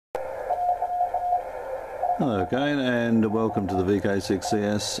Hello again, and welcome to the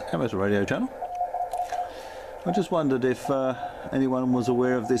VK6CS amateur radio channel. I just wondered if anyone was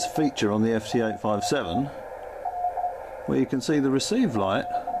aware of this feature on the FT857 where you can see the receive light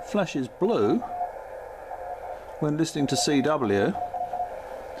flashes blue when listening to CW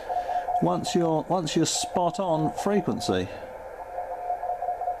once you're spot on frequency.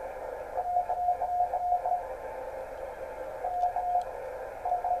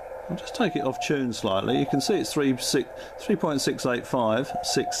 I'll just take it off tune slightly. You can see it's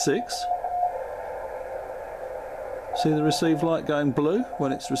 3.68566. See the receive light going blue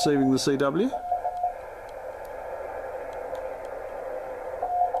when it's receiving the CW?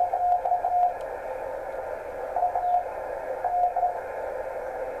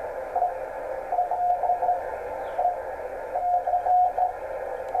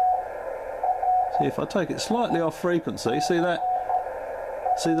 See, if I take it slightly off frequency, see that?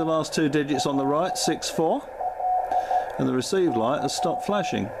 See the last two digits on the right, 6-4, and the receive light has stopped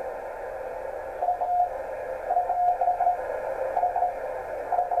flashing.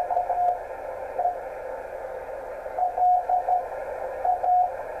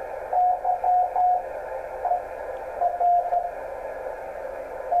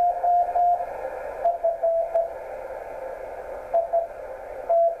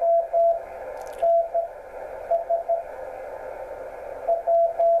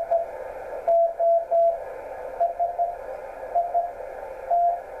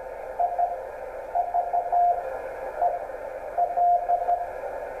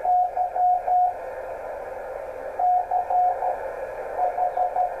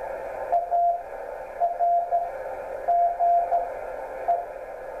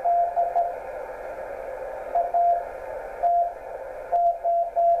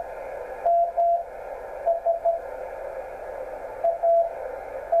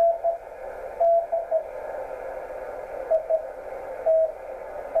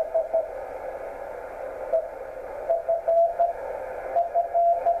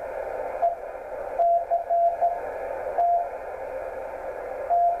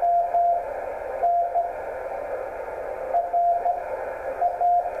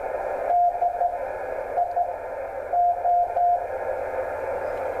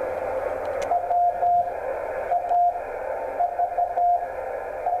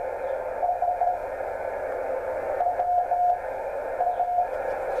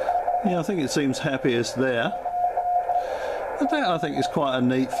 Yeah, I think it seems happiest there. But that, I think, is quite a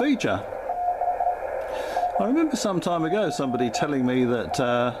neat feature. I remember some time ago somebody telling me that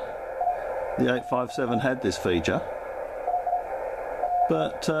the 857 had this feature,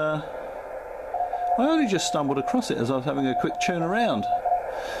 but I only just stumbled across it as I was having a quick tune around.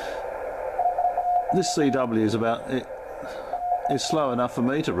 This CW is is slow enough for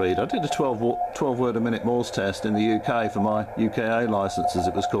me to read. I did a 12 word a minute Morse test in the UK for my UKA licence, as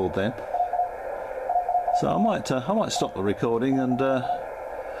it was called then. So I might stop the recording and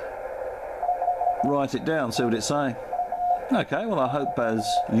write it down, see what it's saying. Okay, well, I hope as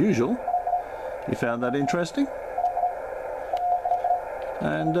usual you found that interesting,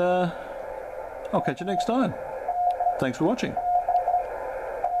 and I'll catch you next time. Thanks for watching.